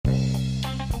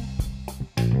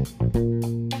Hey,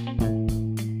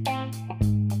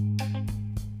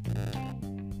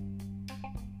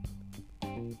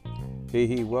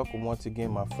 welcome once again,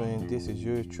 my friend. This is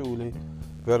yours truly,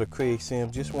 Brother Craig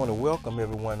Sims. Just want to welcome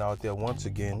everyone out there once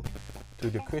again to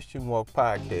the Christian Walk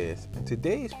Podcast. In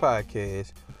today's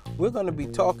podcast, we're going to be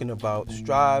talking about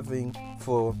striving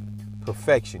for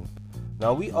perfection.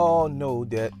 Now, we all know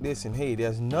that,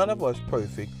 there's none of us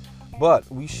perfect,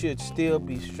 but we should still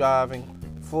be striving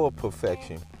for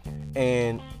perfection.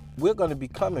 And we're going to be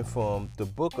coming from the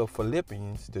book of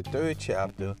Philippians, the 3rd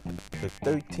chapter, the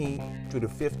 13th through the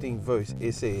 15th verse.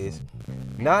 It says,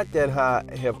 "Not that I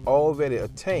have already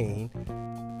attained,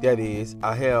 that is,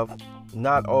 I have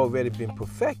not already been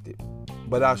perfected,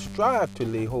 but I strive to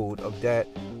lay hold of that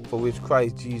for which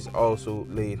Christ Jesus also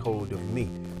laid hold of me."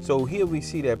 So here we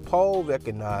see that Paul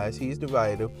recognized, he's the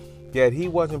writer, that he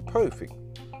wasn't perfect,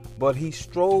 but he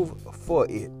strove for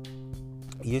it.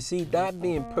 You see, not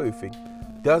being perfect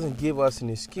doesn't give us an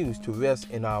excuse to rest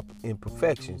in our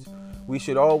imperfections. We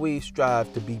should always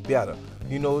strive to be better.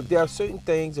 There are certain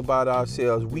things about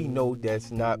ourselves we know that's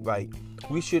not right.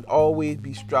 We should always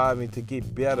be striving to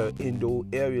get better in those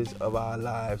areas of our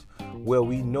lives where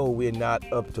we know we're not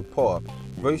up to par.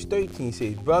 Verse 13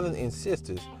 says, "Brothers and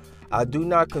sisters, I do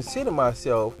not consider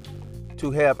myself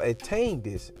to have attained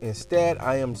this. Instead,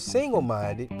 I am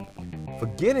single-minded,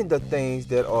 forgetting the things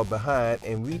that are behind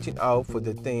and reaching out for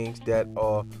the things that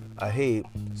are ahead."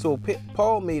 So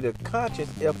Paul made a conscious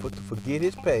effort to forget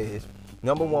his past.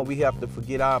 Number one, we have to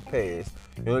forget our past.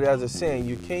 There's a saying,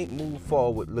 you can't move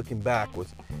forward looking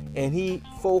backwards. And he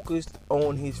focused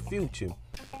on his future.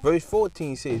 Verse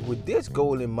 14 says, "With this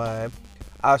goal in mind,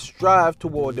 I strive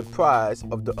toward the prize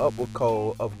of the upward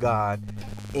call of God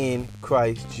in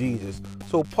Christ Jesus."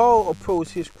 So Paul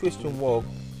approached his Christian walk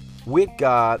with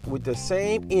God with the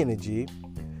same energy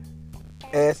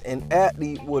as an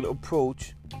athlete would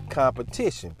approach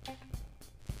competition.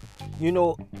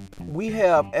 We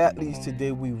have athletes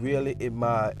today we really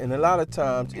admire, and a lot of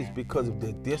times it's because of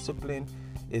their discipline,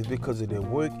 it's because of their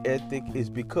work ethic, it's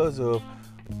because of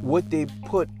what they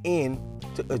put in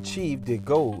to achieve their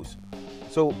goals.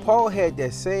 So Paul had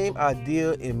that same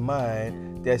idea in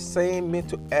mind, that same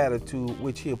mental attitude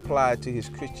which he applied to his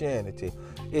Christianity.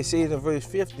 It says in verse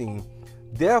 15,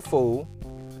 "Therefore,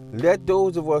 let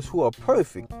those of us who are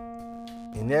perfect,"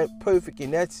 and that perfect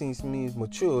in that sense means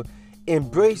mature,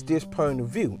 "embrace this point of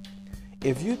view.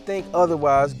 If you think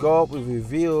otherwise, God will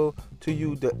reveal to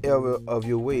you the error of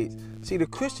your ways." See, the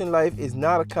Christian life is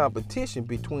not a competition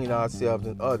between ourselves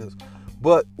and others,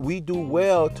 but we do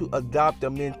well to adopt the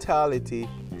mentality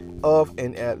of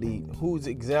an athlete whose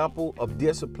example of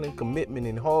discipline, commitment,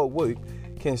 and hard work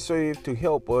can serve to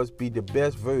help us be the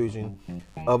best version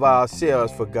of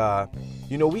ourselves for God.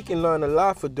 We can learn a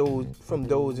lot from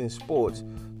those in sports,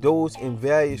 those in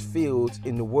various fields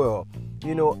in the world.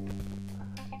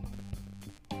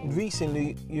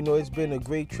 Recently, it's been a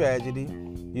great tragedy,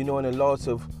 and the loss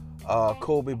of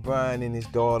Kobe Bryant and his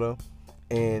daughter.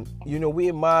 And, we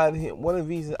admired him. One of the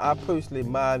reasons I personally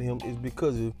admired him is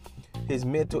because of his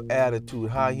mental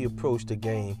attitude, how he approached the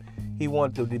game. He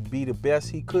wanted to be the best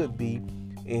he could be,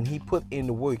 and he put in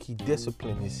the work. He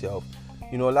disciplined himself.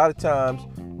 A lot of times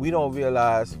we don't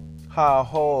realize how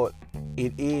hard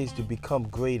it is to become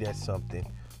great at something.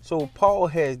 So Paul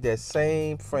has that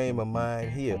same frame of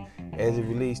mind here as it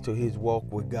relates to his walk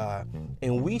with God.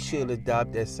 And we should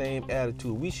adopt that same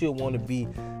attitude. We should want to be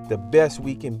the best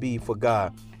we can be for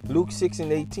God. Luke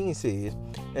 6:18 says,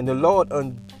 "And the Lord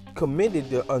commended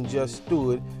the unjust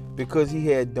steward because he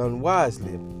had done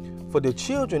wisely. For the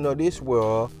children of this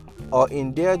world are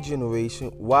in their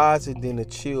generation wiser than the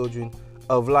children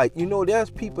of light." There's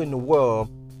people in the world,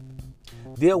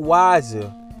 they're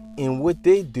wiser in what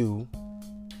they do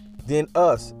than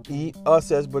us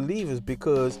as believers,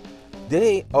 because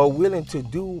they are willing to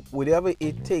do whatever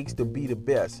it takes to be the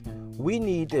best. We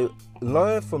need to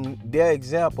learn from their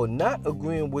example, not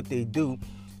agreeing with what they do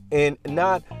and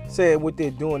not saying what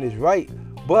they're doing is right,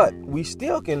 but we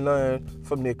still can learn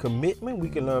from their commitment. We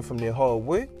can learn from their hard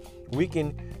work. We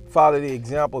can follow the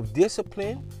example of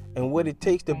discipline and what it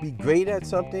takes to be great at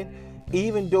something,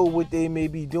 even though what they may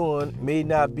be doing may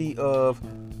not be of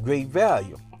great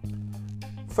value.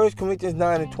 1 Corinthians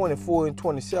 9:24 and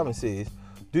 27 says,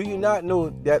 "Do you not know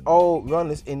that all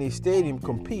runners in a stadium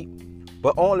compete,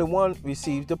 but only one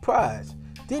receives the prize?"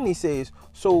 Then he says,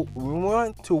 "So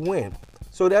run to win."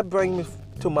 So that brings me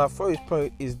to my first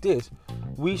point is this.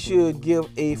 We should give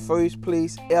a first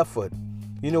place effort.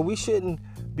 We shouldn't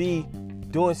be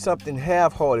doing something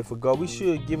half-hearted for God. We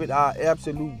should give it our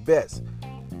absolute best.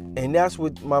 And that's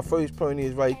what my first point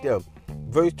is right there.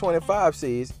 verse 25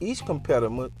 says, each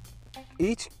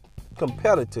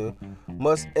competitor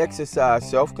must exercise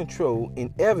self-control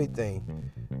in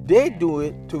everything. They do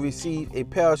it to receive a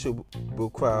perishable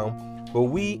crown, but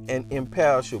we an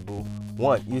imperishable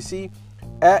one. You see,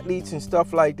 athletes and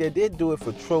stuff like that, they do it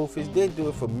for trophies, they do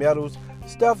it for medals,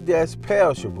 stuff that's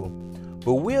perishable.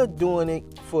 But we're doing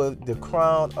it for the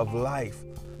crown of life.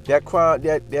 That crown,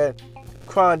 that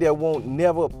crown that won't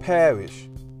never perish.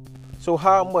 So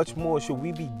how much more should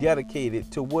we be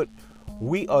dedicated to what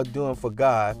we are doing for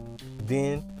God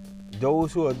than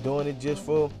those who are doing it just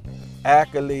for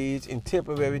accolades and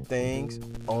temporary things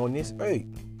on this earth?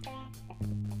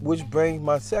 Which brings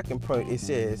my second point. It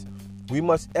says we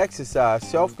must exercise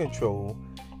self-control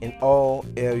in all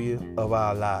areas of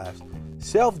our lives.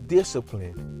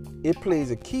 Self-discipline, it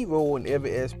plays a key role in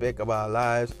every aspect of our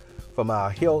lives, from our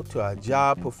health to our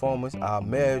job performance, our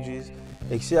marriages,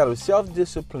 etc.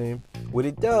 Self-discipline, what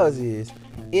it does is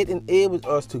it enables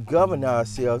us to govern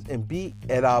ourselves and be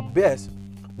at our best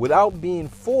without being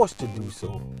forced to do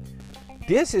so.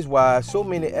 This is why so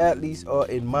many athletes are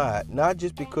admired, not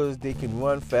just because they can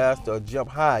run faster or jump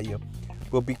higher,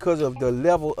 but because of the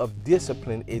level of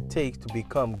discipline it takes to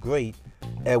become great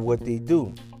at what they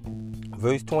do.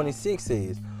 Verse 26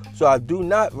 says, so I do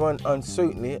not run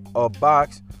uncertainly or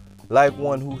box like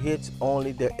one who hits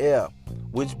only the air.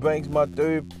 Which brings my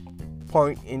third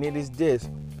point, and it is this: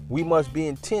 we must be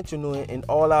intentional in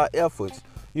all our efforts.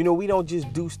 You know, we don't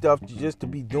just do stuff just to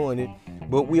be doing it,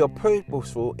 but we are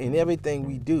purposeful in everything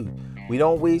we do. We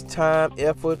don't waste time,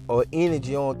 effort, or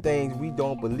energy on things we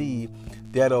don't believe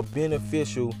that are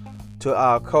beneficial to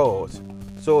our cause.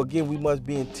 So again, we must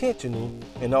be intentional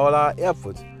in all our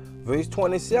efforts. Verse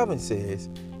 27 says,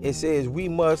 we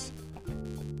must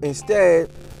instead,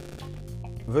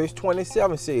 verse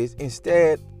 27 says,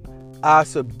 instead, I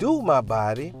subdue my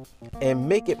body and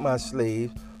make it my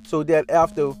slave, so that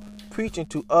after preaching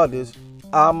to others,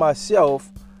 I myself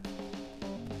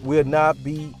will not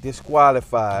be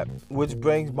disqualified. Which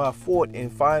brings my fourth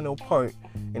and final point,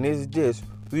 and it is this: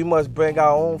 we must bring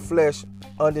our own flesh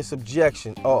under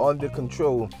subjection or under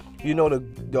control. You know,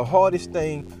 the hardest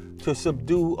thing to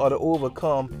subdue or to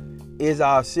overcome is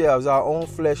ourselves, our own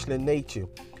fleshly nature.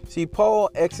 See,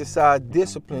 Paul exercised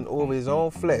discipline over his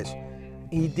own flesh.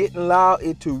 He didn't allow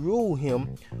it to rule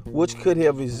him, which could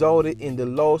have resulted in the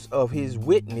loss of his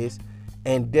witness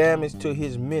and damage to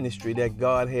his ministry that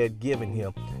God had given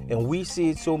him. And we see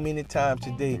it so many times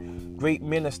today. Great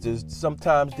ministers,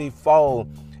 sometimes they fall,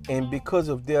 and because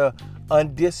of their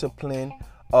undiscipline,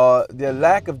 their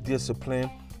lack of discipline,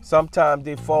 sometimes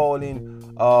they fall in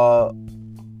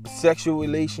sexual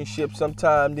relationships,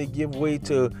 sometimes they give way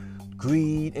to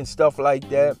greed and stuff like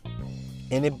that.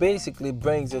 And it basically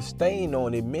brings a stain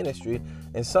on their ministry,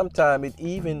 and sometimes it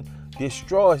even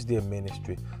destroys their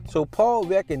ministry. So Paul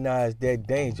recognized that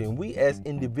danger, and we as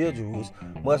individuals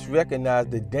must recognize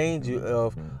the danger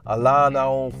of allowing our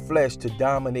own flesh to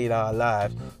dominate our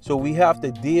lives. So we have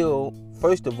to deal,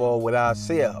 first of all, with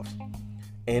ourselves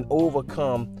and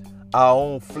overcome our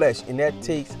own flesh, and that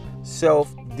takes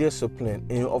self-discipline.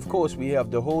 And of course, we have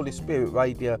the Holy Spirit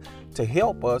right there to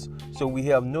help us, so we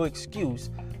have no excuse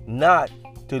not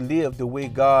to live the way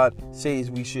God says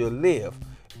we should live.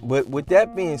 But with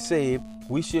that being said,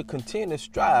 we should continue to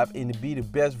strive and to be the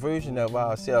best version of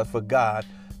ourselves for God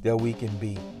that we can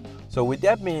be. So with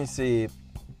that being said,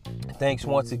 thanks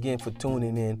once again for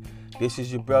tuning in. This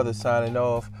is your brother signing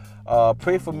off.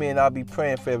 Pray for me, and I'll be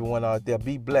praying for everyone out there.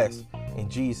 Be blessed in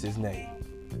Jesus' name.